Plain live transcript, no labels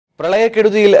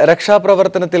പ്രളയക്കെടുതിയിൽ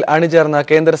രക്ഷാപ്രവർത്തനത്തിൽ അണിചേർന്ന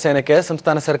കേന്ദ്രസേനയ്ക്ക്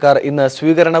സംസ്ഥാന സർക്കാർ ഇന്ന്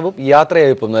സ്വീകരണവും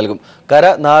യാത്രയയപ്പും നൽകും. കര,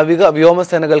 നാവിക,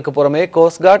 വ്യോമസേനകൾക്ക് പുറമെ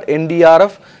coast guard,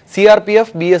 NDRF, CRPF,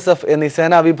 BSF എന്നീ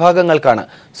സേനാ വിഭാഗങ്ങൾക്കാണ്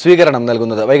സ്വീകരണം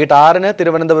നൽകുന്നത്. വൈകിട്ട് 6-ന്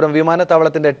തിരുവനന്തപുരം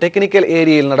വിമാനത്താവളത്തിന്റെ ടെക്നിക്കൽ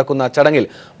ഏരിയയിൽ നടക്കുന്ന ചടങ്ങിൽ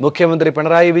മുഖ്യമന്ത്രി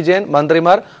പിണറായി വിജയൻ,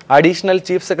 മന്ത്രിമാർ, additional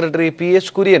chief secretary PH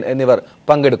Kurian എന്നിവർ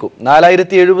പങ്കെടുക്കും.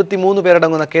 4073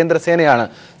 പേരടങ്ങുന്ന കേന്ദ്രസേനയാണ്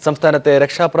സംസ്ഥാനത്തെ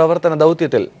രക്ഷാപ്രവർത്തന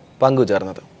ദൗത്യത്തിൽ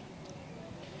പങ്കുചേർന്നത്.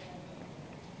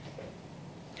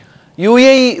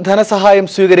 UAE ധനസഹായം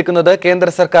സ്വീകരിക്കുന്നത് കേന്ദ്ര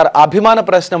സർക്കാർ അഭിമാന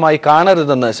പ്രശ്നമായി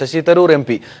കാണരുതെന്ന് ശശി തരൂർ MP.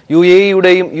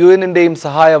 UAEയുടെയും UN-ന്റെയും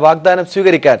സഹായ വാഗ്ദാനം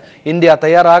സ്വീകരിക്കാൻ ഇന്ത്യ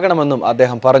തയ്യാറാകണമെന്നും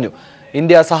അദ്ദേഹം പറഞ്ഞു.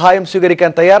 ഇന്ത്യ സഹായം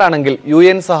സ്വീകരിക്കാൻ തയ്യാറാണെങ്കിൽ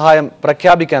UN സഹായം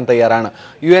പ്രഖ്യാപിക്കാൻ തയ്യാറാണ്.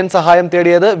 UN സഹായം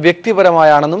തേടിയത്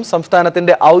വ്യക്തിപരമായാണെന്നും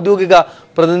സംസ്ഥാനത്തിന്റെ ഔദ്യോഗിക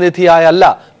പ്രതിനിധിയായല്ല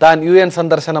താൻ UN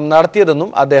സന്ദർശനം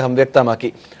നടത്തിയതെന്നും അദ്ദേഹം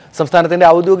വ്യക്തമാക്കി. സംസ്ഥാനത്തിന്റെ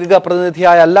ഔദ്യോഗിക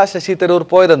പ്രതിനിധിയായല്ല ശശി തരൂർ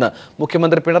പോയതെന്ന്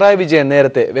മുഖ്യമന്ത്രി പിണറായി വിജയൻ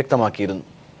നേരത്തെ വ്യക്തമാക്കിയിരുന്നു.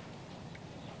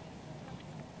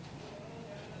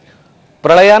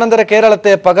 പ്രളയാനന്തര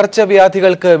കേരളത്തെ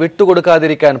പകർച്ചവ്യാധികൾക്ക്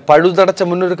വിട്ടുകൊടുക്കാതിരിക്കാൻ പഴുതടച്ച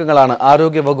മുന്നൊരുക്കങ്ങളാണ്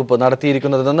ആരോഗ്യവകുപ്പ്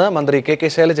നടത്തിയിരിക്കുന്നതെന്ന് മന്ത്രി KK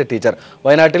ശൈലജ ടീച്ചർ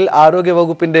വയനാട്ടിൽ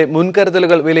ആരോഗ്യവകുപ്പിന്റെ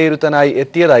മുൻകരുതലുകൾ വിലയിരുത്താനായി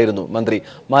എത്തിയതായിരുന്നു മന്ത്രി.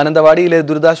 മാനന്തവാടിയിലെ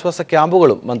ദുരിതാശ്വാസ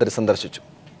ക്യാമ്പുകളും മന്ത്രി സന്ദർശിച്ചു.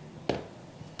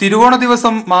 തിരുവോണ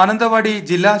ദിവസം മാനന്തവാടി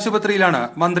ജില്ലാ ആശുപത്രിയിലാണ്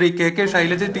മന്ത്രി KK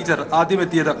ശൈലജ ടീച്ചർ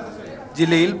ആദ്യമെത്തിയത്.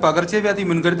 ജില്ലയിൽ പകർച്ചവ്യാധി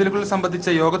മുൻകരുതലുകൾ സംബന്ധിച്ച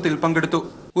യോഗത്തിൽ പങ്കെടുത്തു.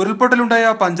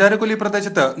 ഉരുൾപൊട്ടലുണ്ടായ പഞ്ചാരക്കൊല്ലി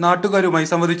പ്രദേശത്ത് നാട്ടുകാരുമായി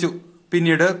സംവദിച്ചു.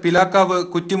 പിന്നീട് പിലാക്കാവ്,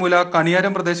 കുറ്റിമുല,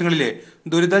 കണിയാരം പ്രദേശങ്ങളിലെ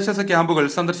ദുരിതാശ്വാസ ക്യാമ്പുകൾ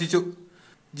സന്ദർശിച്ചു.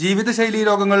 ജീവിതശൈലി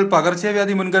രോഗങ്ങൾ,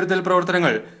 പകർച്ചവ്യാധി മുൻകരുതൽ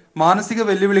പ്രവർത്തനങ്ങൾ, മാനസിക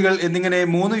വെല്ലുവിളികൾ എന്നിങ്ങനെ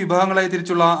 3 വിഭാഗങ്ങളായി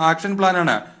തിരിച്ചുള്ള ആക്ഷൻ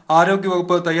പ്ലാനാണ്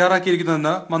ആരോഗ്യവകുപ്പ്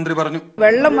തയ്യാറാക്കിയിരിക്കുന്നതെന്ന് മന്ത്രി പറഞ്ഞു.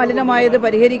 വെള്ളം മലിനമായത്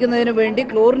പരിഹരിക്കുന്നതിന് വേണ്ടി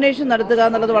ക്ലോറിനേഷൻ നടത്തുക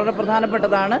എന്നുള്ളത് വളരെ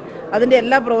പ്രധാനപ്പെട്ടതാണ്. അതിന്റെ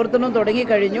എല്ലാ പ്രവർത്തനവും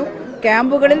തുടങ്ങിക്കഴിഞ്ഞു.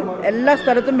 ക്യാമ്പുകളിൽ എല്ലാ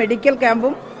സ്ഥലത്തും മെഡിക്കൽ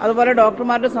ക്യാമ്പും അതുപോലെ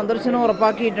ഡോക്ടർമാരുടെ സന്ദർശനവും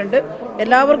ഉറപ്പാക്കിയിട്ടുണ്ട്.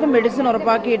 എല്ലാവർക്കും മെഡിസിൻ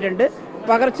ഉറപ്പാക്കിയിട്ടുണ്ട്.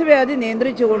 പകർച്ചവ്യാധി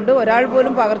നിയന്ത്രിച്ചുകൊണ്ട് ഒരാൾ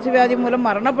പോലും പകർച്ചവ്യാധി മൂലം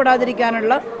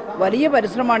മരണപ്പെടാതിരിക്കാനുള്ള വലിയ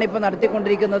പരിശ്രമമാണ് ഇപ്പോൾ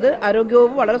നടത്തിക്കൊണ്ടിരിക്കുന്നത്.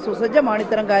 ആരോഗ്യവകുപ്പ് വളരെ സുസജ്ജമാണ്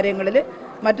ഇത്തരം കാര്യങ്ങളിൽ.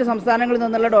 മറ്റ് സംസ്ഥാനങ്ങളിൽ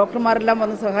നിന്നുള്ള ഡോക്ടർമാരെല്ലാം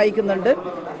വന്ന് സഹായിക്കുന്നുണ്ട്.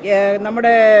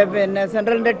 നമ്മുടെ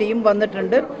സെൻട്രലിൻ്റെ ടീം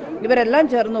വന്നിട്ടുണ്ട്. ഇവരെല്ലാം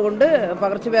ചേർന്നുകൊണ്ട്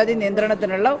പകർച്ചവ്യാധി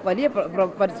നിയന്ത്രണത്തിനുള്ള വലിയ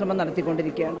പരിശ്രമം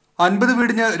നടത്തിക്കൊണ്ടിരിക്കുകയാണ്. 50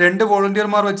 വീടിന് 2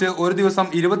 വോളണ്ടിയർമാർ വെച്ച് ഒരു ദിവസം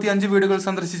 25 വീടുകൾ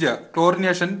സന്ദർശിച്ച്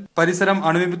ക്ലോറിനേഷൻ, പരിസരം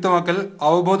അണുവിമുക്തമാക്കൽ,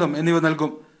 അവബോധം എന്നിവ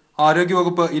നൽകും.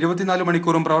 ആരോഗ്യവകുപ്പ് 24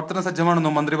 മണിക്കൂറും പ്രവർത്തന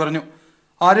സജ്ജമാണെന്നും മന്ത്രി പറഞ്ഞു.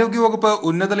 ആരോഗ്യവകുപ്പ്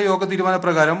ഉന്നതതല യോഗ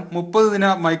തീരുമാനപ്രകാരം 30 ദിന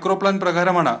മൈക്രോ പ്ലാൻ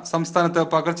പ്രകാരമാണ് സംസ്ഥാനത്ത്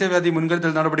പകർച്ചവ്യാധി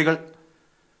മുൻകരുതൽ നടപടികൾ.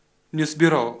 News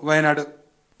bureau, Wayanad.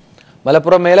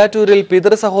 മലപ്പുറം മേലാറ്റൂരിൽ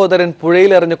പിതൃ സഹോദരൻ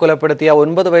പുഴയിലെറിഞ്ഞ് കൊലപ്പെടുത്തിയ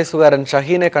 9 വയസ്സുകാരൻ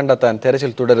ഷഹീനെ കണ്ടെത്താൻ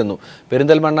തെരച്ചിൽ തുടരുന്നു.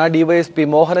 പെരിന്തൽമണ്ണ DYSP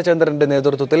മോഹനചന്ദ്രന്റെ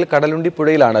നേതൃത്വത്തിൽ കടലുണ്ടി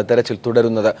പുഴയിലാണ് തെരച്ചിൽ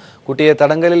തുടരുന്നത്. കുട്ടിയെ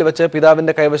തടങ്കലിൽ വെച്ച്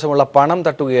പിതാവിന്റെ കൈവശമുള്ള പണം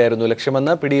തട്ടുകയായിരുന്നു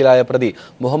ലക്ഷ്യമെന്ന് പിടിയിലായ പ്രതി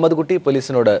മുഹമ്മദ് കുട്ടി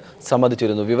പോലീസിനോട്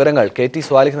സമ്മതിച്ചിരുന്നു. വിവരങ്ങൾ KT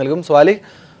സ്വാലിഹ് നൽകും. സ്വാലിഹ്,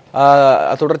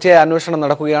 തുടർച്ചയായ അന്വേഷണം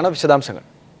നടക്കുകയാണ്, വിശദാംശങ്ങൾ.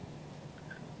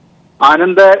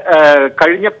 ആനന്ദ്,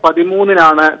 കഴിഞ്ഞ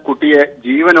 13-നാണ് കുട്ടിയെ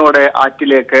ജീവനോടെ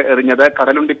ആറ്റിലേക്ക് എറിഞ്ഞത്.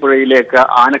 കടലുണ്ടിപ്പുഴയിലേക്ക്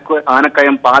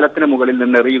ആനക്കയം പാലത്തിന് മുകളിൽ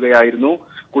നിന്ന് എറിയുകയായിരുന്നു.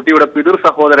 കുട്ടിയുടെ പിതൃ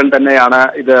സഹോദരൻ തന്നെയാണ്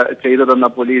ഇത് ചെയ്തതെന്ന്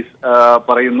പോലീസ്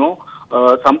പറയുന്നു.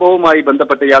 സംഭവവുമായി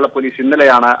ബന്ധപ്പെട്ട് ഇയാളെ പോലീസ്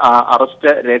ഇന്നലെയാണ്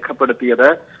അറസ്റ്റ് രേഖപ്പെടുത്തിയത്.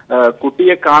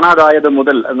 കുട്ടിയെ കാണാതായത്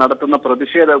മുതൽ നടത്തുന്ന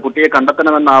കുട്ടിയെ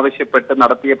കണ്ടെത്തണമെന്നാവശ്യപ്പെട്ട്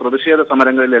നടത്തിയ പ്രതിഷേധ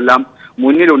സമരങ്ങളിലെല്ലാം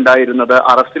മുന്നിലുണ്ടായിരുന്നത്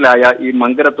അറസ്റ്റിലായ ഈ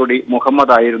മങ്കരത്തൊടി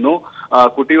മുഹമ്മദ് ആയിരുന്നു.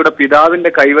 കുട്ടിയുടെ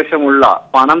പിതാവിന്റെ കൈവശമുള്ള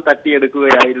പണം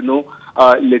തട്ടിയെടുക്കുകയായിരുന്നു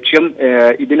ലക്ഷ്യം.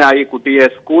 ഇതിനായി കുട്ടിയെ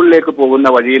സ്കൂളിലേക്ക് പോകുന്ന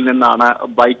വഴിയിൽ നിന്നാണ്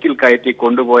ബൈക്കിൽ കയറ്റി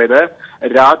കൊണ്ടുപോയത്.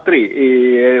 രാത്രി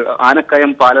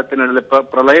ആനക്കയം പാലത്തിനുള്ള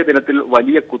പ്രളയ ദിനത്തിൽ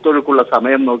വലിയ കുത്തൊഴുക്കുള്ള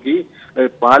സമയം നോക്കി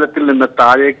പാലത്തിൽ നിന്ന്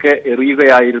താഴേക്ക്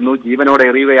എറിയുകയായിരുന്നു, ജീവനോടെ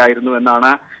എറിയുകയായിരുന്നു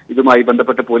എന്നാണ് ഇതുമായി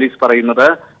ബന്ധപ്പെട്ട് പോലീസ് പറയുന്നത്.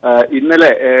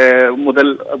 ഇന്നലെ മുതൽ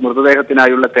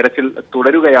മൃതദേഹത്തിനായുള്ള തെരച്ചിൽ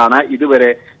തുടരുകയാണ്.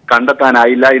 ഇതുവരെ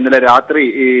കണ്ടെത്താനായില്ല. ഇന്നലെ രാത്രി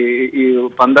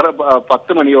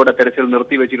 10 മണിയോടെ തെരച്ചിൽ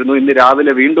നിർത്തിവെച്ചിരുന്നു. ഇന്ന്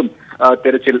രാവിലെ വീണ്ടും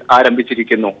തെരച്ചിൽ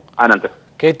ആരംഭിച്ചിരിക്കുന്നു. ആനന്ദ്,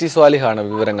 KT സ്വാലിഹാണ്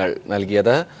വിവരങ്ങൾ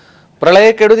നൽകിയത്.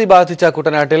 പ്രളയക്കെടുതി ബാധിച്ച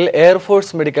കുട്ടനാട്ടിൽ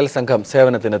എയർഫോഴ്സ് മെഡിക്കൽ സംഘം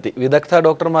സേവനത്തിനെത്തി. വിദഗ്ധ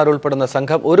ഡോക്ടർമാർ ഉൾപ്പെടുന്ന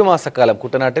സംഘം 1 മാസക്കാലം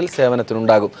കുട്ടനാട്ടിൽ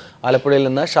സേവനത്തിനുണ്ടാകും. ആലപ്പുഴയിൽ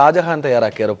നിന്ന് ഷാജഹാൻ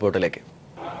തയ്യാറാക്കിയ റിപ്പോർട്ടിലേക്ക്.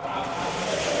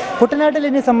 കുട്ടനാട്ടിൽ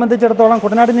ഇനി സംബന്ധിച്ചിടത്തോളം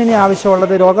കുട്ടനാട്ടിന് ഇനി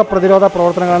ആവശ്യമുള്ളത് രോഗപ്രതിരോധ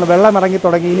പ്രവർത്തനങ്ങളാണ്. വെള്ളം ഇറങ്ങി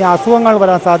തുടങ്ങി, ഇനി അസുഖങ്ങൾ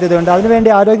വരാൻ സാധ്യതയുണ്ട്. അതിനുവേണ്ടി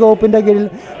ആരോഗ്യവകുപ്പിൻ്റെ കീഴിൽ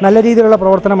നല്ല രീതിയിലുള്ള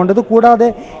പ്രവർത്തനമുണ്ട്. ഇതുകൂടാതെ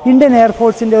ഇന്ത്യൻ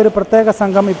എയർഫോഴ്സിൻ്റെ ഒരു പ്രത്യേക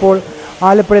സംഘം ഇപ്പോൾ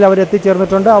ആലപ്പുഴയിൽ അവർ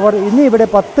എത്തിച്ചേർന്നിട്ടുണ്ട്. അവർ ഇനി ഇവിടെ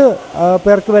 10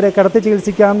 പേർക്ക് വരെ കിടത്തി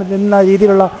ചികിത്സിക്കാവുന്ന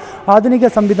രീതിയിലുള്ള ആധുനിക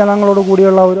സംവിധാനങ്ങളോട്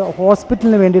കൂടിയുള്ള ഒരു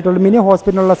ഹോസ്പിറ്റലിന് വേണ്ടിയിട്ടുള്ള മിനി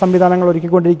ഹോസ്പിറ്റലിനുള്ള സംവിധാനങ്ങൾ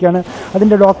ഒരുക്കിക്കൊണ്ടിരിക്കുകയാണ്.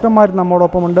 അതിൻ്റെ ഡോക്ടർമാർ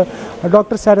നമ്മോടൊപ്പമുണ്ട്.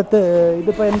 ഡോക്ടർ ശരത്ത്,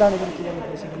 ഇതിപ്പോൾ എന്താണ് ഇതിന് ചെയ്യാൻ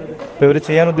ഉദ്ദേശിക്കുന്നത്? അപ്പോൾ ഇവർ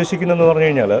ചെയ്യാൻ ഉദ്ദേശിക്കുന്നതെന്ന് പറഞ്ഞു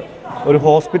കഴിഞ്ഞാൽ ഒരു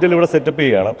ഹോസ്പിറ്റൽ ഇവിടെ സെറ്റപ്പ്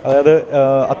ചെയ്യുകയാണ്. അതായത്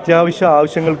അത്യാവശ്യ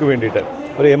ആവശ്യങ്ങൾക്ക് വേണ്ടിയിട്ട്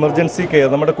ഒരു എമർജൻസി കെയർ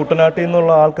നമ്മുടെ കുട്ടനാട്ടിൽ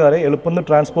നിന്നുള്ള ആൾക്കാരെ എളുപ്പം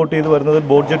ട്രാൻസ്പോർട്ട് ചെയ്ത് വരുന്നത്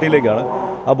ബോട്ട് ജെട്ടിയിലേക്കാണ്.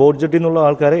 ആ ബോട്ട് ജെട്ടിയിൽ നിന്നുള്ള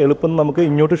ആൾക്കാരെ എളുപ്പം നമുക്ക്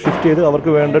ഇങ്ങോട്ട് ഷിഫ്റ്റ് ചെയ്ത്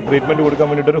അവർക്ക് വേണ്ട ട്രീറ്റ്മെൻറ്റ് കൊടുക്കാൻ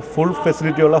വേണ്ടിയിട്ട് ഒരു ഫുൾ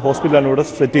ഫെസിലിറ്റിയുള്ള ഹോസ്പിറ്റലാണ് ഇവിടെ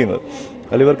സെറ്റ് ചെയ്യുന്നത്.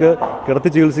 അതിൽ ഇവർക്ക് കിടത്തി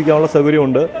ചികിത്സിക്കാനുള്ള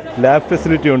സൗകര്യമുണ്ട്, ലാബ്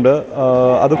ഫെസിലിറ്റി ഉണ്ട്,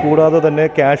 അതുകൂടാതെ തന്നെ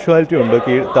കാഷ്വാലിറ്റി ഉണ്ട്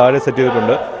താഴെ സെറ്റ്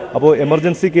ചെയ്തിട്ടുണ്ട്. അപ്പോൾ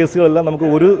എമർജൻസി കേസുകളെല്ലാം നമുക്ക്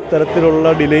ഒരു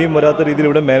തരത്തിലുള്ള ഡിലേയും വരാത്ത രീതിയിൽ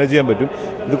ഇവിടെ മാനേജ് ചെയ്യാൻ പറ്റും.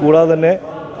 ഇത് കൂടാതെ തന്നെ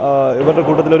ഇവരുടെ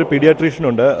കൂട്ടത്തിലൊരു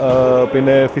പീഡിയാട്രീഷ്യനുണ്ട്,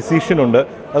 പിന്നെ ഫിസീഷ്യനുണ്ട്.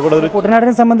 അതുകൂടാതെ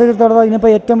കുട്ടനാടിനെ സംബന്ധിച്ചിടത്തോളം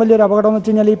ഇതിനിപ്പോൾ ഏറ്റവും വലിയൊരു അപകടം എന്ന്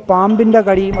വെച്ച് കഴിഞ്ഞാൽ ഈ പാമ്പിൻ്റെ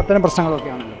കടിയും അത്തരം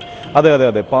പ്രശ്നങ്ങളൊക്കെയാണ്.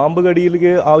 അതെ പാമ്പ്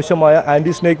കടിയിലേക്ക് ആവശ്യമായ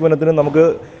ആൻറ്റി സ്നേക്ക് വനത്തിന് നമുക്ക്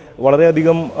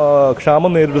വളരെയധികം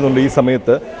ക്ഷാമം നേരിടുന്നുണ്ട് ഈ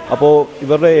സമയത്ത്. അപ്പോൾ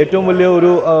ഇവരുടെ ഏറ്റവും വലിയ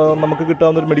ഒരു നമുക്ക്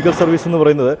കിട്ടാവുന്ന ഒരു മെഡിക്കൽ സർവീസ് എന്ന്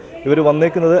പറയുന്നത് ഇവർ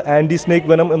വന്നേക്കുന്നത് ആൻറ്റി സ്നേക്ക്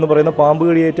വെനം എന്ന് പറയുന്ന പാമ്പ്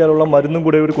കടിയേറ്റാലുള്ള മരുന്നും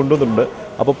കൂടെ ഇവർ കൊണ്ടുവന്നിട്ടുണ്ട്.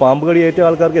 അപ്പോൾ പാമ്പ് കടിയേറ്റ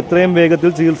ആൾക്കാർക്ക് എത്രയും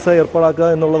വേഗത്തിൽ ചികിത്സ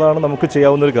ഏർപ്പാടാക്കുക എന്നുള്ളതാണ് നമുക്ക്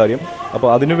ചെയ്യാവുന്നൊരു കാര്യം. അപ്പോൾ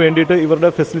അതിനു വേണ്ടിയിട്ട്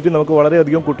ഇവരുടെ ഫെസിലിറ്റി നമുക്ക്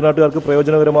വളരെയധികം കുട്ടനാട്ടുകാർക്ക്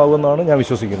പ്രയോജനകരമാകുമെന്നാണ് ഞാൻ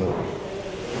വിശ്വസിക്കുന്നത്.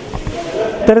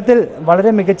 ഇത്തരത്തിൽ വളരെ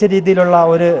മികച്ച രീതിയിലുള്ള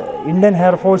ഒരു ഇന്ത്യൻ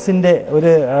എയർഫോഴ്സിൻ്റെ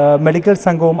ഒരു മെഡിക്കൽ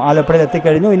സംഘവും ആലപ്പുഴയിൽ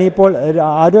എത്തിക്കഴിഞ്ഞു. ഇനിയിപ്പോൾ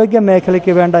ആരോഗ്യ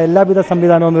മേഖലയ്ക്ക് വേണ്ട എല്ലാവിധ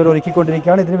സംവിധാനവും ഇവർ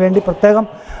ഒരുക്കിക്കൊണ്ടിരിക്കുകയാണ്. ഇതിനുവേണ്ടി പ്രത്യേകം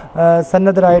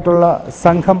സന്നദ്ധരായിട്ടുള്ള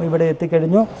സംഘം ഇവിടെ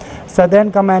എത്തിക്കഴിഞ്ഞു. സദേൺ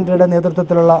കമാൻഡറുടെ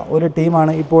നേതൃത്വത്തിലുള്ള ഒരു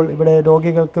ടീമാണ് ഇപ്പോൾ ഇവിടെ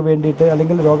രോഗികൾക്ക് വേണ്ടിയിട്ട്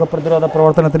അല്ലെങ്കിൽ രോഗപ്രതിരോധ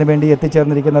പ്രവർത്തനത്തിന് വേണ്ടി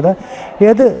എത്തിച്ചേർന്നിരിക്കുന്നത്.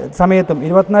 ഏത് സമയത്തും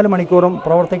 24 മണിക്കൂറും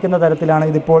പ്രവർത്തിക്കുന്ന തരത്തിലാണ്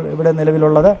ഇതിപ്പോൾ ഇവിടെ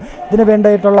നിലവിലുള്ളത്. ഇതിന്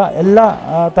വേണ്ടിയിട്ടുള്ള എല്ലാ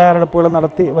തയ്യാറെടുപ്പുകളും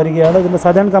നടത്തി വരികയാണ്. ഇതിൻ്റെ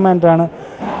सदर्न कमांडर ആണ്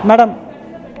मैडम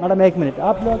 1 मिनट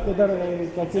आप लोग इधर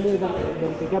एक्चुअली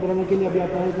क्या बनाने के लिए अभी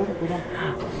आप आए थे?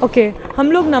 ओके, हम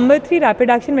लोग number 3 rapid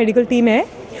action medical team है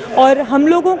और हम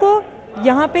लोगों को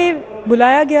यहाँ पे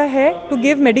बुलाया गया है to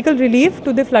give medical relief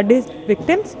to the flood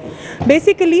victims.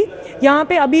 Basically यहाँ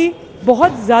पे अभी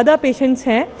बहुत ज़्यादा पेशेंट्स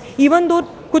हैं, इवन दो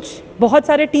कुछ बहुत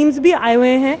सारे टीम्स भी आए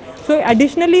हुए हैं. So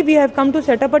additionally we have come to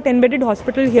set up a 10-bedded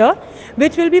hospital here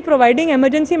which will be providing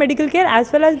emergency medical care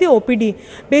as well as the OPD.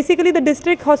 Basically the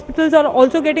district hospitals are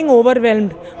also getting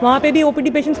overwhelmed. वहाँ पे भी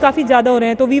OPD patients काफ़ी ज़्यादा हो रहे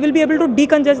हैं, तो we will be able to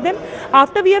decongest them.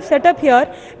 After we have set up here,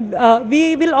 we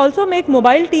will also make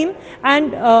mobile team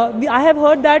and I have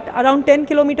heard that around 10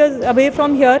 kilometers away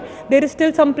from here there is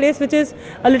still some place which is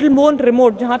a little more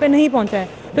remote जहाँ पे नहीं पहुँचा है.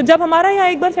 तो जब हमारा यहाँ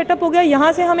एक बार सेटअप हो गया,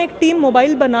 यहाँ से हम एक टीम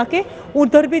मोबाइल बना के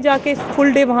उधर भी जाके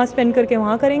फुल डे वहाँ स्पेंड करके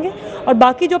वहाँ करेंगे. और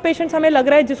बाकी जो पेशेंट्स हमें लग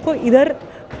रहा है जिसको इधर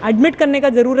एडमिट करने का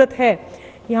ज़रूरत है,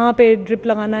 यहाँ पे ड्रिप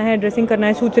लगाना है, ड्रेसिंग करना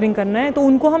है, सूचरिंग करना है, तो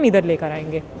उनको हम इधर लेकर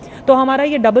आएंगे. तो हमारा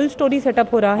ये डबल स्टोरी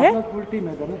सेटअप हो रहा है.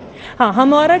 हाँ,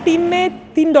 हमारा टीम में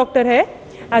 3 डॉक्टर है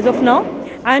एज ऑफ नाउ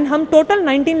एंड हम टोटल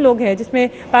 19 लोग हैं जिसमें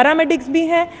पैरामेडिक्स भी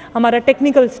हैं, हमारा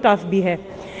टेक्निकल स्टाफ भी है.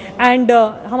 एंड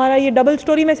हमारा ये डबल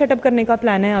स्टोरी में सेटअप करने का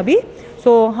प्लान है अभी.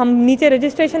 सो हम नीचे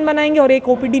रजिस्ट्रेशन बनाएंगे और एक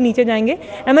OPD नीचे जाएंगे.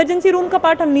 एमरजेंसी रूम का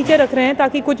पार्ट हम नीचे रख रहे हैं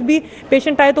ताकि कुछ भी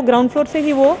पेशेंट आए तो ग्राउंड फ्लोर से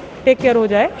ही वो टेक केयर हो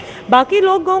जाए. बाकी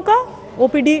लोगों का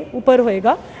OPD ऊपर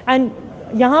होएगा एंड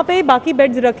यहाँ पे बाकी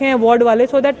बेड्स रखे हैं वार्ड वाले,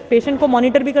 सो दैट पेशेंट को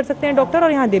मॉनिटर भी कर सकते हैं डॉक्टर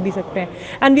और यहाँ दे भी सकते हैं.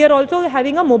 And we are also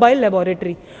having a mobile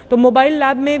laboratory. तो मोबाइल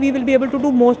लैब में we will be able to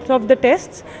do most of the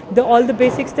tests, all the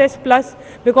basics test, plus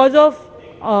because of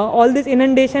all this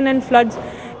inundation and floods,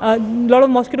 lot of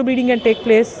mosquito breeding can take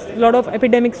place, lot of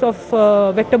epidemics of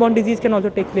vector-borne disease can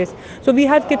also take place. So we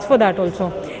have kits for that also.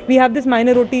 We have this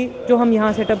minor OT जो हम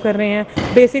यहाँ setup कर रहे हैं.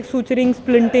 Basic suturing,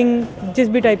 splinting, जिस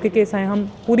भी type के case आए हम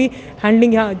पूरी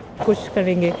हैंडलिंग यहाँ कोशिश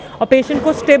करेंगे. और पेशेंट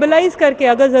को स्टेबलाइज करके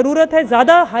अगर ज़रूरत है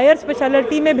ज़्यादा हायर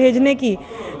स्पेशलिटी में भेजने की,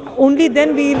 only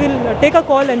then we will take a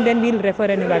call and then we will refer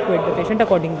and evacuate the patient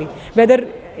accordingly. Whether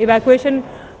evacuation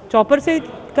chopper से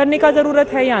करने का ज़रूरत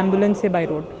है या एम्बुलेंस से बाय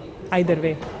रोड, either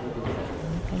way.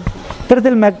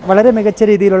 ഇത്തരത്തിൽ വളരെ മികച്ച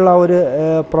രീതിയിലുള്ള ഒരു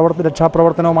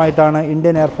രക്ഷാപ്രവർത്തനവുമായിട്ടാണ്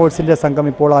ഇന്ത്യൻ എയർഫോഴ്സിൻ്റെ സംഘം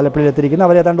ഇപ്പോൾ ആലപ്പുഴയിൽ എത്തിയിരിക്കുന്നത്.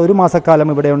 അവർ ഏതാണ്ട് 1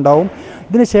 മാസക്കാലം ഇവിടെ ഉണ്ടാവും.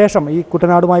 ഇതിനുശേഷം ഈ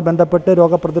കുട്ടനാടുമായി ബന്ധപ്പെട്ട്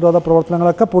രോഗപ്രതിരോധ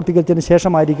പ്രവർത്തനങ്ങളൊക്കെ പൂർത്തീകരിച്ചതിന്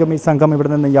ശേഷമായിരിക്കും ഈ സംഘം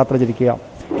ഇവിടെ നിന്ന് യാത്ര തിരിക്കുക.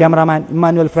 Cameraman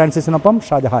Emmanuel ഫ്രാൻസിസിനൊപ്പം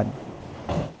Shah Jahan.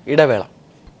 ഇടവേള.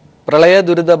 പ്രളയ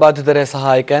ദുരിതബാധിതരെ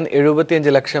സഹായിക്കാൻ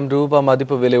 75 ലക്ഷം രൂപ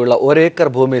മതിപ്പ് വിലയുള്ള 1 ഏക്കർ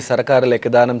ഭൂമി സർക്കാരിലേക്ക്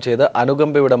ദാനം ചെയ്ത്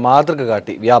അനുകമ്പയുടെ മാതൃക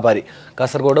കാട്ടി വ്യാപാരി.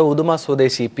 കാസർഗോഡ് ഉദുമ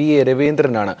സ്വദേശി PA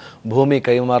രവീന്ദ്രനാണ് ഭൂമി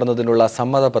കൈമാറുന്നതിനുള്ള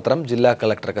സമ്മതപത്രം ജില്ലാ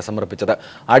കളക്ടർക്ക് സമർപ്പിച്ചത്.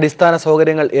 അടിസ്ഥാന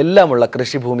സൗകര്യങ്ങൾ എല്ലാമുള്ള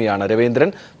കൃഷിഭൂമിയാണ്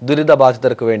രവീന്ദ്രൻ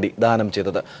ദുരിതബാധിതർക്ക് വേണ്ടി ദാനം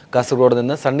ചെയ്തത്. കാസർഗോഡ്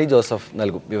നിന്ന് സണ്ണി ജോസഫ്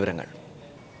നൽകും വിവരങ്ങൾ.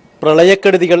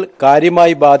 പ്രളയക്കെടുതികൾ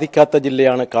കാര്യമായി ബാധിക്കാത്ത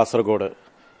ജില്ലയാണ് കാസർഗോഡ്.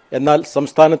 എന്നാൽ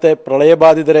സംസ്ഥാനത്തെ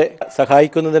പ്രളയബാധിതരെ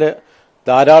സഹായിക്കുന്നതിന്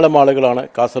ധാരാളം ആളുകളാണ്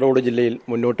കാസർഗോഡ് ജില്ലയിൽ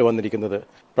മുന്നോട്ട് വന്നിരിക്കുന്നത്.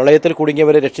 പ്രളയത്തിൽ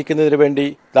കുടുങ്ങിയവരെ രക്ഷിക്കുന്നതിന് വേണ്ടി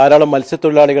ധാരാളം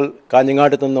മത്സ്യത്തൊഴിലാളികൾ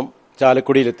കാഞ്ഞങ്ങാട്ട് നിന്നും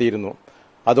ചാലക്കുടിയിലെത്തിയിരുന്നു.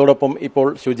 അതോടൊപ്പം ഇപ്പോൾ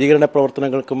ശുചീകരണ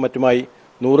പ്രവർത്തനങ്ങൾക്കും മറ്റുമായി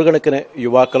നൂറുകണക്കിന്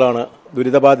യുവാക്കളാണ്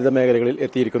ദുരിതബാധിത മേഖലകളിൽ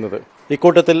എത്തിയിരിക്കുന്നത്.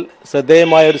 ഇക്കൂട്ടത്തിൽ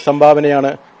ശ്രദ്ധേയമായ ഒരു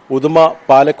സംഭാവനയാണ് ഉദുമ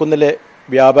പാലക്കുന്നിലെ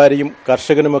വ്യാപാരിയും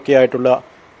കർഷകനുമൊക്കെയായിട്ടുള്ള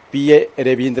PA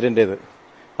രവീന്ദ്രൻ്റേത്.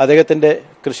 അദ്ദേഹത്തിൻ്റെ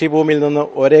കൃഷിഭൂമിയിൽ നിന്ന്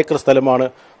 1 ഏക്കർ സ്ഥലമാണ്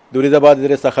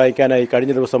ദുരിതബാധിതരെ സഹായിക്കാനായി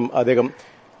കഴിഞ്ഞ ദിവസം അദ്ദേഹം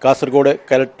കാസർഗോഡ്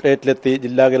കലക്ട്രേറ്റിലെത്തി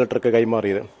ജില്ലാ കലക്ടർക്ക്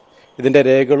കൈമാറിയത്. ഇതിൻ്റെ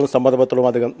രേഖകളും സമ്മതപത്രവും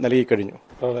അദ്ദേഹം നൽകിക്കഴിഞ്ഞു.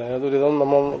 ദുരിതം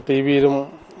നമ്മൾ TV-യിലും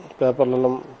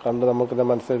പേപ്പറിലെല്ലാം കണ്ട് നമുക്ക്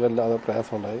മനസ്സിലാക്കാതെ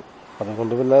പ്രയാസമുണ്ടായി.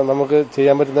 അതുകൊണ്ട് പിന്നെ നമുക്ക്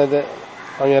ചെയ്യാൻ പറ്റുന്നതിൻ്റെ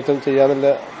അങ്ങേറ്റം ചെയ്യാനുള്ള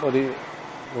ഒരു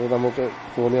നമുക്ക്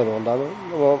തോന്നിയത്. അതുകൊണ്ടാണ്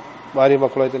ഭാര്യയും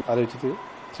മക്കളുമായിട്ട് ആലോചിച്ചിട്ട്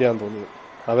ചെയ്യാൻ തോന്നിയത്.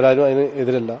 അവരാരും അതിന്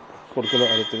എതിരല്ല, കൊടുക്കുന്ന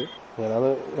കാര്യത്തിൽ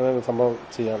അങ്ങനെയാണ് സംഭവം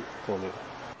ചെയ്യാൻ തോന്നിയത്.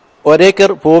 1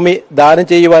 ഏക്കർ ഭൂമി ദാനം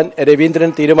ചെയ്യുവാൻ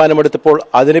രവീന്ദ്രൻ തീരുമാനമെടുത്തപ്പോൾ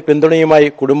അതിന് പിന്തുണയുമായി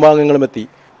കുടുംബാംഗങ്ങളും എത്തി.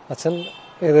 അച്ഛൻ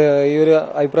ഈ ഒരു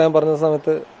അഭിപ്രായം പറഞ്ഞ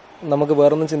സമയത്ത് നമുക്ക്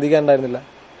വേറൊന്നും ചിന്തിക്കാനുണ്ടായിരുന്നില്ല.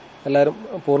 എല്ലാവരും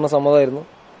പൂർണ്ണ സമ്മതമായിരുന്നു.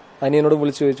 അനിയനോട്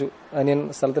വിളിച്ചു ചോദിച്ചു. അനിയൻ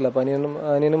സ്ഥലത്തില്ല, അപ്പോൾ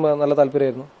അനിയനും നല്ല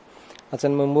താല്പര്യമായിരുന്നു.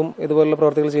 അച്ഛൻ മുമ്പും ഇതുപോലുള്ള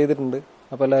പ്രവർത്തികൾ ചെയ്തിട്ടുണ്ട്.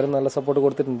 അപ്പോൾ എല്ലാവരും നല്ല സപ്പോർട്ട്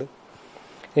കൊടുത്തിട്ടുണ്ട്.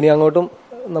 ഇനി അങ്ങോട്ടും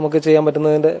നമുക്ക് ചെയ്യാൻ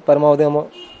പറ്റുന്നതിൻ്റെ പരമാവധി നമ്മൾ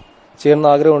ചെയ്യണമെന്ന്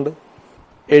ആഗ്രഹമുണ്ട്.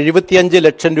 75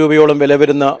 ലക്ഷം രൂപയോളം വില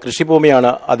വരുന്ന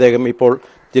കൃഷിഭൂമിയാണ് അദ്ദേഹം ഇപ്പോൾ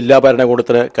ജില്ലാ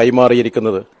ഭരണകൂടത്തിന്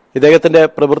കൈമാറിയിരിക്കുന്നത്. ഇദ്ദേഹത്തിന്റെ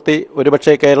പ്രവൃത്തി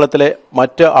ഒരുപക്ഷെ കേരളത്തിലെ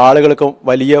മറ്റ് ആളുകൾക്കും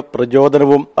വലിയ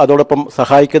പ്രചോദനവും അതോടൊപ്പം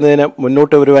സഹായിക്കുന്നതിന്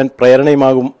മുന്നോട്ട് വരുവാൻ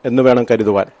പ്രേരണയുമാകും എന്ന് വേണം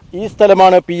കരുതുവാൻ. ഈ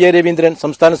സ്ഥലമാണ് PA രവീന്ദ്രൻ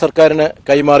സംസ്ഥാന സർക്കാരിന്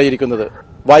കൈമാറിയിരിക്കുന്നത്.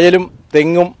 വയലും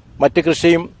തെങ്ങും മറ്റ്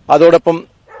കൃഷിയും അതോടൊപ്പം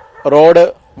റോഡ്,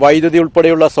 വൈദ്യുതി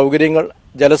ഉൾപ്പെടെയുള്ള സൗകര്യങ്ങൾ,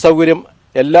 ജലസൗകര്യം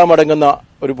എല്ലാം അടങ്ങുന്ന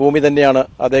ഒരു ഭൂമി തന്നെയാണ്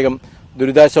അദ്ദേഹം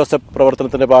ദുരിതാശ്വാസ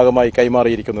പ്രവർത്തനത്തിന്റെ ഭാഗമായി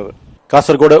കൈമാറിയിരിക്കുന്നത്.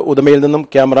 കാസർഗോഡ് ഉദമയിൽ നിന്നും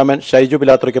ക്യാമറാമാൻ ഷൈജു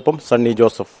പിലാത്രയ്ക്കൊപ്പം സണ്ണി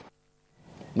ജോസഫ്.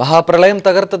 മഹാപ്രളയം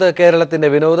തകർത്തത് കേരളത്തിന്റെ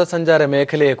വിനോദസഞ്ചാര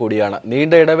മേഖലയെ കൂടിയാണ്.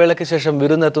 നീണ്ട ഇടവേളയ്ക്ക് ശേഷം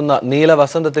വിരുന്നെത്തുന്ന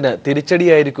നീലവസന്തത്തിന്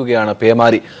തിരിച്ചടിയായിരിക്കുകയാണ്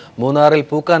പേമാരി. മൂന്നാറിൽ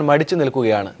പൂക്കാൻ മടിച്ചു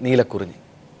നിൽക്കുകയാണ് നീലക്കുറിഞ്ഞി.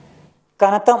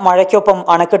 കനത്ത മഴയ്ക്കൊപ്പം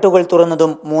അണക്കെട്ടുകൾ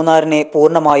തുറന്നതും മൂന്നാറിനെ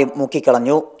പൂർണ്ണമായും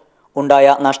മുക്കിക്കളഞ്ഞു. ഉണ്ടായ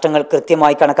നഷ്ടങ്ങൾ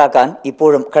കൃത്യമായി കണക്കാക്കാൻ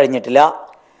ഇപ്പോഴും കഴിഞ്ഞിട്ടില്ല.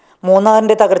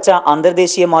 മൂന്നാറിന്റെ തകർച്ച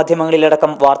അന്തർദേശീയ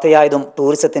മാധ്യമങ്ങളിലടക്കം വാർത്തയായതും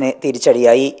ടൂറിസത്തിന്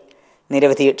തിരിച്ചടിയായി.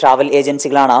 നിരവധി ട്രാവൽ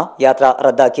ഏജൻസികളാണ് യാത്ര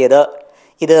റദ്ദാക്കിയത്.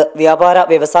 ഇത് വ്യാപാര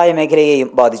വ്യവസായ മേഖലയെയും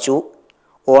ബാധിച്ചു.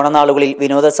 ഓണനാളുകളിൽ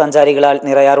വിനോദസഞ്ചാരികളാൽ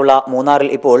നിറയാറുള്ള മൂന്നാറിൽ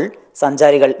ഇപ്പോൾ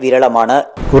സഞ്ചാരികൾ വിരളമാണ്.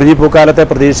 കുറിഞ്ഞിപ്പൂക്കാലത്തെ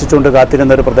പ്രതീക്ഷിച്ചുകൊണ്ട്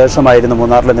കാത്തിരുന്ന ഒരു പ്രദേശമായിരുന്നു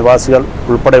മൂന്നാറിലെ നിവാസികൾ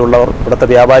ഉൾപ്പെടെയുള്ളവർ, ഇവിടുത്തെ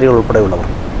വ്യാപാരികൾ ഉൾപ്പെടെയുള്ളവർ.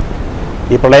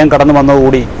 ഈ പ്രളയം കടന്നു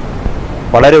വന്നതുകൂടി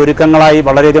വളരെ ഒരുക്കങ്ങളായി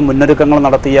വളരെയധികം മുന്നൊരുക്കങ്ങൾ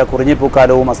നടത്തിയ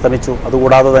കുറിഞ്ഞിപ്പൂക്കാലവും അസ്തമിച്ചു.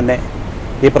 അതുകൂടാതെ തന്നെ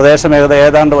ഈ പ്രദേശം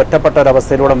ഏതാണ്ട് ഒറ്റപ്പെട്ട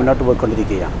ഒരവസ്ഥയിലൂടെ മുന്നോട്ട്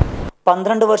പോയിക്കൊണ്ടിരിക്കുകയാണ്.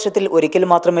 12 വർഷത്തിൽ ഒരിക്കൽ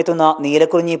മാത്രം എത്തുന്ന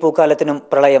നീലക്കുറിഞ്ഞി പൂക്കാലത്തിനും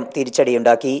പ്രളയം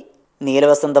തിരിച്ചടിയുണ്ടാക്കി.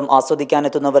 നീലവസന്തം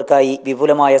ആസ്വദിക്കാനെത്തുന്നവർക്കായി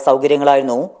വിപുലമായ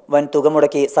സൗകര്യങ്ങളായിരുന്നു വൻ തുക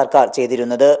മുടക്കി സർക്കാർ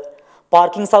ചെയ്തിരുന്നത്.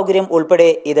 പാർക്കിംഗ് സൗകര്യം ഉൾപ്പെടെ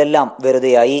ഇതെല്ലാം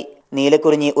വെറുതെയായി.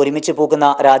 നീലക്കുറിഞ്ഞി ഒരുമിച്ച് പൂക്കുന്ന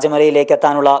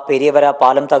രാജമലയിലേക്കെത്താനുള്ള പെരിയവര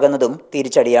പാലം തകർന്നതും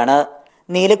തിരിച്ചടിയാണ്.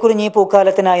 നീലക്കുറിഞ്ഞി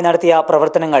പൂക്കാലത്തിനായി നടത്തിയ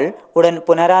പ്രവർത്തനങ്ങൾ ഉടൻ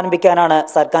പുനരാരംഭിക്കാനാണ്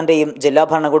സർക്കാരിന്റെയും ജില്ലാ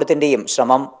ഭരണകൂടത്തിന്റെയും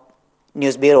ശ്രമം.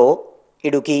 News bureau,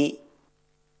 Idukki.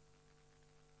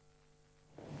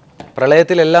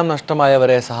 പ്രളയത്തിലെല്ലാം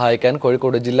നഷ്ടമായവരെ സഹായിക്കാൻ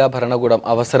കോഴിക്കോട് ജില്ലാ ഭരണകൂടം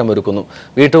അവസരമൊരുക്കുന്നു.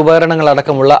 വീട്ടുപകരണങ്ങൾ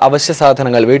അടക്കമുള്ള അവശ്യ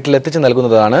സാധനങ്ങൾ വീട്ടിലെത്തിച്ചു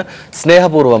നൽകുന്നതാണ്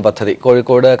സ്നേഹപൂർവ്വം പദ്ധതി.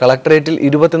 കോഴിക്കോട് കളക്ടറേറ്റിൽ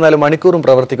 24 മണിക്കൂറും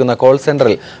പ്രവർത്തിക്കുന്ന കോൾ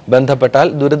സെന്ററിൽ ബന്ധപ്പെട്ടാൽ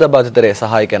ദുരിതബാധിതരെ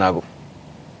സഹായിക്കാനാകും.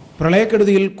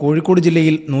 പ്രളയക്കെടുതിയിൽ കോഴിക്കോട്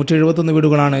ജില്ലയിൽ 171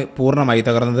 വീടുകളാണ് പൂർണ്ണമായി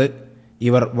തകർന്നത്.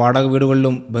 ഇവർ വാടക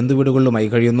വീടുകളിലും ബന്ധുവീടുകളിലുമായി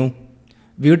കഴിയുന്നു.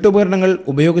 വീട്ടുപകരണങ്ങൾ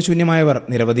ഉപയോഗശൂന്യമായവർ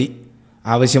നിരവധി.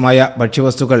 ആവശ്യമായ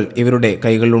ഭക്ഷ്യവസ്തുക്കൾ ഇവരുടെ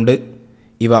കൈകളിലുണ്ട്.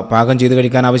 ഇവ പാകം ചെയ്ത്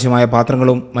കഴിക്കാൻ ആവശ്യമായ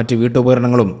പാത്രങ്ങളും മറ്റ്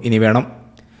വീട്ടുപകരണങ്ങളും ഇനി വേണം.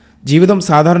 ജീവിതം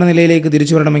സാധാരണ നിലയിലേക്ക്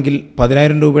തിരിച്ചു വരണമെങ്കിൽ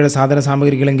 10,000 രൂപയുടെ സാധന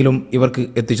സാമഗ്രികളെങ്കിലും ഇവർക്ക്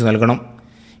എത്തിച്ചു നൽകണം.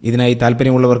 ഇതിനായി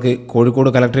താൽപ്പര്യമുള്ളവർക്ക് കോഴിക്കോട്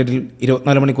കളക്ടറേറ്റിൽ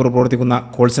 24 മണിക്കൂർ പ്രവർത്തിക്കുന്ന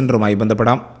കോൾ സെന്ററുമായി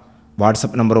ബന്ധപ്പെടാം.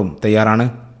 വാട്സപ്പ് നമ്പറും തയ്യാറാണ്.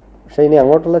 പക്ഷേ ഇനി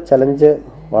അങ്ങോട്ടുള്ള ചലഞ്ച്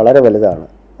വളരെ വലുതാണ്.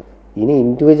 ഇനി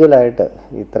ഇൻഡിവിജ്വലായിട്ട്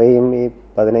ഇത്രയും ഈ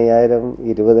 15,000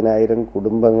 20,000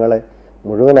 കുടുംബങ്ങളെ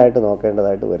മുഴുവനായിട്ട്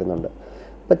നോക്കേണ്ടതായിട്ട് വരുന്നുണ്ട്.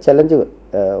 അപ്പോൾ ചലഞ്ച്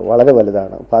വളരെ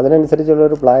വലുതാണ്. അപ്പോൾ അതിനനുസരിച്ചുള്ള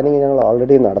ഒരു പ്ലാനിങ് ഞങ്ങൾ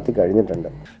ഓൾറെഡി നടത്തി കഴിഞ്ഞിട്ടുണ്ട്.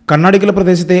 കർണാടക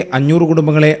പ്രദേശത്തെ 500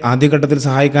 കുടുംബങ്ങളെ ആദ്യഘട്ടത്തിൽ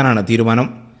സഹായിക്കാനാണ് തീരുമാനം.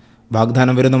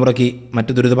 വാഗ്ദാനം വരുന്ന മുറയ്ക്ക്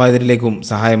മറ്റു ദുരിതബാധിതരിലേക്കും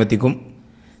സഹായമെത്തിക്കും.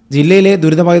 ജില്ലയിലെ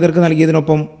ദുരിതബാധിതർക്ക്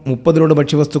നൽകിയതിനൊപ്പം 30 ലോഡ്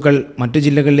ഭക്ഷ്യവസ്തുക്കൾ മറ്റു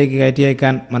ജില്ലകളിലേക്ക് കയറ്റി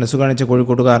അയക്കാൻ മനസ്സു കാണിച്ച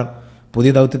കോഴിക്കോട്ടുകാർ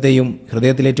പുതിയ ദൗത്യത്തെയും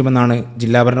ഹൃദയത്തിലേറ്റുമെന്നാണ്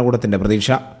ജില്ലാ ഭരണകൂടത്തിന്റെ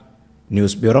പ്രതീക്ഷ.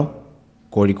 News bureau,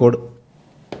 Kozhikode.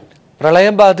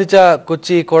 പ്രളയം ബാധിച്ച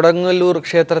കൊച്ചി കൊടങ്ങല്ലൂർ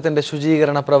ക്ഷേത്രത്തിന്റെ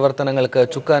ശുചീകരണ പ്രവർത്തനങ്ങൾക്ക്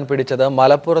ചുക്കാൻ പിടിച്ചത്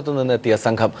മലപ്പുറത്തു നിന്നെത്തിയ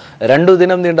സംഘം. 2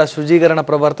 ദിനം നീണ്ട ശുചീകരണ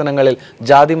പ്രവർത്തനങ്ങളിൽ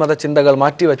ജാതിമത ചിന്തകൾ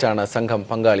മാറ്റിവെച്ചാണ് സംഘം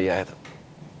പങ്കാളിയായത്.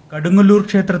 കടുങ്ങല്ലൂർ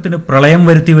ക്ഷേത്രത്തിന് പ്രളയം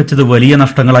വരുത്തിവെച്ചത് വലിയ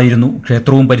നഷ്ടങ്ങളായിരുന്നു.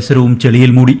 ക്ഷേത്രവും പരിസരവും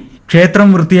ചെളിയിൽ മൂടി. ക്ഷേത്രം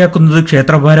വൃത്തിയാക്കുന്നത്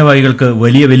ക്ഷേത്രഭാരവാഹികൾക്ക്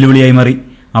വലിയ വെല്ലുവിളിയായി മാറി.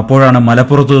 അപ്പോഴാണ്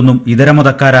മലപ്പുറത്തു നിന്നും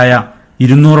ഇതരമതക്കാരായ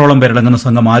 200ഓളം പേരടങ്ങുന്ന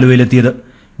സംഘം ആലുവയിലെത്തിയത്.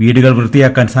 വീടുകൾ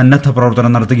വൃത്തിയാക്കാൻ സന്നദ്ധ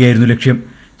പ്രവർത്തനം നടത്തുകയായിരുന്നു ലക്ഷ്യം.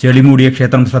 ചെളിമൂടിയ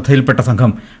ക്ഷേത്രം ശ്രദ്ധയിൽപ്പെട്ട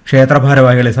സംഘം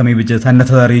ക്ഷേത്രഭാരവാഹികളെ സമീപിച്ച്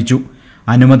സന്നദ്ധത അറിയിച്ചു.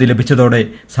 അനുമതി ലഭിച്ചതോടെ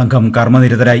സംഘം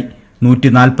കർമ്മനിരതരായി.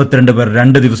 142 പേർ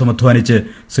 2 ദിവസം അധ്വാനിച്ച്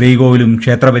ശ്രീകോവിലും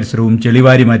ക്ഷേത്ര പരിസരവും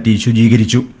ചെളിവാരി മാറ്റി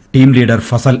ശുചീകരിച്ചു. ടീം ലീഡർ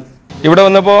ഫസൽ: ഇവിടെ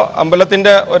വന്നപ്പോൾ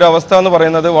അമ്പലത്തിന്റെ ഒരു അവസ്ഥ എന്ന്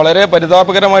പറയുന്നത് വളരെ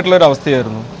പരിതാപകരമായിട്ടുള്ള ഒരു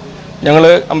അവസ്ഥയായിരുന്നു. ഞങ്ങൾ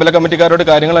അമ്പല കമ്മിറ്റിക്കാരോട്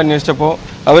കാര്യങ്ങൾ അന്വേഷിച്ചപ്പോൾ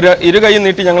അവർ ഇരുകൈ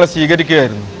നീട്ടി ഞങ്ങളെ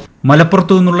സ്വീകരിക്കുകയായിരുന്നു.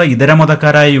 മലപ്പുറത്തു നിന്നുള്ള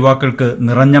ഇതരമതക്കാരായ യുവാക്കൾക്ക്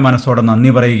നിറഞ്ഞ മനസ്സോടെ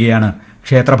നന്ദി പറയുകയാണ്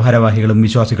ക്ഷേത്രഭാരവാഹികളും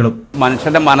വിശ്വാസികളും.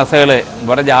 മനുഷ്യന്റെ മനസ്സുകൾ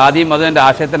ഇവിടെ ജാതി മതം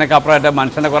രാഷ്ട്രീയത്തിനൊക്കെ അപ്പുറമായിട്ട്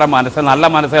മനുഷ്യന്റെ കുറെ നല്ല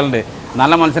മനസ്സുകളുണ്ട്.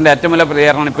 നല്ല മനസ്സിന്റെ ഏറ്റവും വലിയ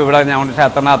പ്രിയരാണ് ഇപ്പോൾ ഇവിടെ ഞങ്ങളുടെ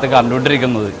ക്ഷേത്രത്തിനകത്ത്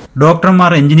കണ്ടുകൊണ്ടിരിക്കുന്നത്.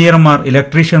 ഡോക്ടർമാർ, എഞ്ചിനീയർമാർ,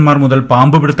 ഇലക്ട്രീഷ്യന്മാർ മുതൽ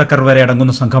പാമ്പ് പിടുത്തക്കാർ വരെ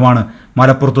അടങ്ങുന്ന സംഘമാണ്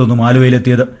മലപ്പുറത്തു നിന്നും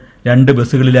ആലുവയിലെത്തിയത്. 2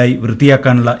 ബസ്സുകളിലായി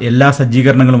വൃത്തിയാക്കാനുള്ള എല്ലാ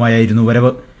സജ്ജീകരണങ്ങളുമായിരുന്നു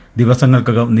വരവ്.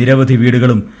 ദിവസങ്ങൾക്കകം നിരവധി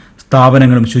വീടുകളും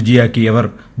സ്ഥാപനങ്ങളും ശുചിയാക്കി അവർ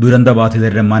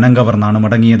ദുരന്തബാധിതരുടെ മനം കവർന്നാണ്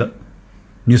മടങ്ങിയത്.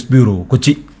 News bureau,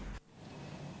 Kochi.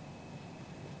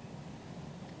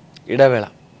 ഇടവേള.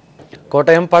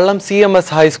 കോട്ടയം പള്ളം CMS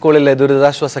ഹൈസ്കൂളിലെ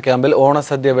ദുരിതാശ്വാസ ക്യാമ്പിൽ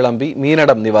ഓണസദ്യ വിളമ്പി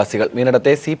മീനടം നിവാസികൾ.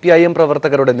 മീനടത്തെ CPIM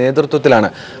പ്രവർത്തകരുടെ നേതൃത്വത്തിലാണ്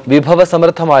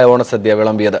വിഭവസമൃദ്ധമായ ഓണസദ്യ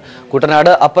വിളമ്പിയത്.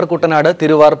 കുട്ടനാട്, അപ്പർ കുട്ടനാട്,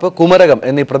 തിരുവാർപ്പ്, കുമരകം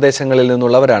എന്നീ പ്രദേശങ്ങളിൽ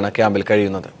നിന്നുള്ളവരാണ് ക്യാമ്പിൽ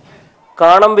കഴിയുന്നത്.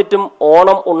 കാണം വിറ്റും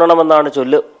ഓണം ഉണ്ണണമെന്നാണ്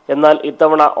ചൊല്ല്. എന്നാൽ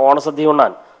ഇത്തവണ ഓണസദ്യ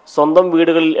ഉണ്ണാൻ സ്വന്തം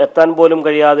വീടുകളിൽ എത്താൻ പോലും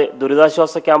കഴിയാതെ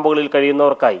ദുരിതാശ്വാസ ക്യാമ്പുകളിൽ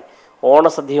കഴിയുന്നവർക്കായി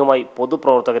ഓണസദ്യയുമായി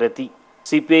പൊതുപ്രവർത്തകരെത്തി.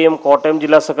 CPIM കോട്ടയം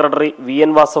ജില്ലാ സെക്രട്ടറി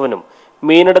VN വാസവനും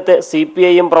മീനടത്തെ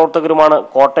CPIM പ്രവർത്തകരുമാണ്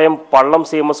കോട്ടയം പള്ളം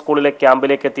CMS സ്കൂളിലെ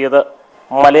ക്യാമ്പിലേക്ക് എത്തിയത്.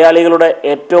 മലയാളികളുടെ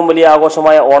ഏറ്റവും വലിയ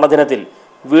ആഘോഷമായ ഓണദിനത്തിൽ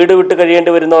വീട് വിട്ട്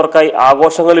കഴിയേണ്ടി വരുന്നവർക്കായി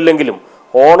ആഘോഷങ്ങളില്ലെങ്കിലും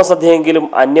ഓണസദ്യയെങ്കിലും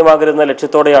അന്യമാകരുന്ന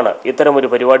ലക്ഷ്യത്തോടെയാണ് ഇത്തരമൊരു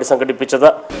പരിപാടി സംഘടിപ്പിച്ചത്.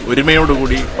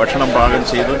 ഒരുമയോടുകൂടി ഭക്ഷണം പാകം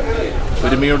ചെയ്ത്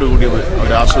ഒരുമയോടുകൂടി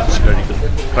അവർ ആസ്വദിച്ച് കഴിക്കുന്നു,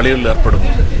 കളികളിൽ ഏർപ്പെടുന്നു.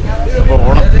 അപ്പോൾ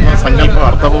ഓണത്തിന് സങ്കല്പം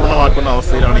അർത്ഥപൂർണ്ണമാക്കുന്ന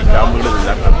അവസ്ഥയിലാണ് ഈ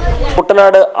ക്യാമ്പുകളിലെല്ലാം.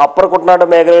 കുട്ടനാട്, അപ്പർ കുട്ടനാട്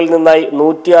മേഖലകളിൽ നിന്നായി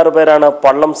 106 പേരാണ്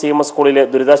പള്ളം CMS സ്കൂളിലെ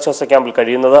ദുരിതാശ്വാസ ക്യാമ്പിൽ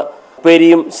കഴിയുന്നത്.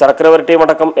 ഉപ്പേരിയും ശർക്കര വരട്ടിയും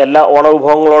അടക്കം എല്ലാ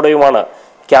ഓണവിഭവങ്ങളോടെയുമാണ്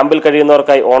ക്യാമ്പിൽ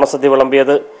കഴിയുന്നവർക്കായി ഓണസദ്യ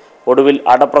വിളമ്പിയത്. ഒടുവിൽ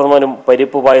അടപ്രഥമനും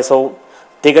പരിപ്പ് പായസവും.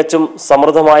 തികച്ചും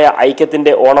സമൃദ്ധമായ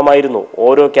ഐക്യത്തിന്റെ ഓണമായിരുന്നു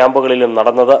ഓരോ ക്യാമ്പുകളിലും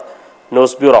നടന്നത്.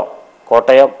 News bureau,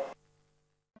 Kottayam.